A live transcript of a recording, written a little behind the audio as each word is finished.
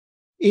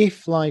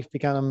if life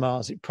began on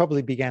Mars, it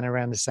probably began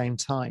around the same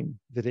time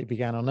that it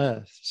began on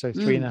Earth. So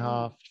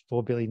 3.5,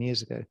 4 billion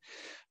years ago.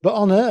 But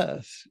on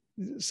Earth,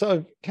 sort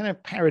of kind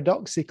of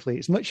paradoxically,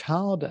 it's much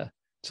harder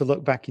to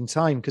look back in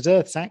time because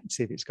Earth's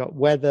active. It's got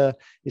weather,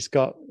 it's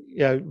got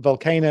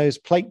volcanoes,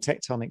 plate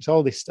tectonics,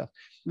 all this stuff.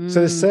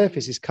 So the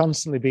surface is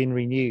constantly being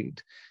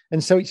renewed.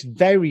 And so it's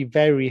very,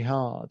 very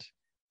hard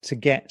to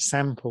get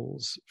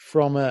samples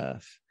from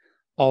Earth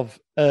of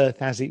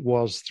Earth as it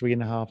was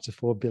 3.5 to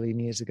 4 billion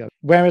years ago.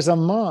 Whereas on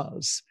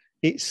Mars,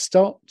 it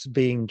stopped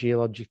being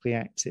geologically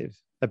active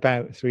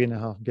about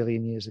 3.5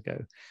 billion years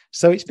ago.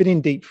 So it's been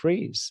in deep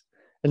freeze.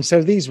 And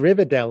so these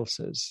river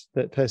deltas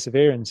that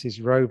Perseverance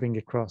is roving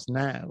across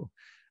now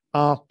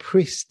are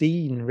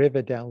pristine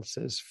river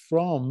deltas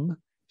from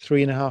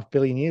 3.5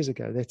 billion years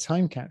ago. They're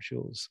time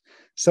capsules.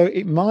 So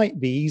it might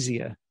be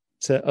easier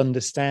to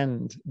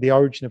understand the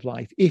origin of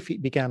life if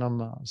it began on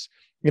Mars.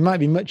 It might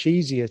be much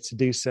easier to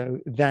do so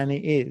than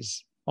it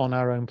is on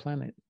our own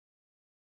planet.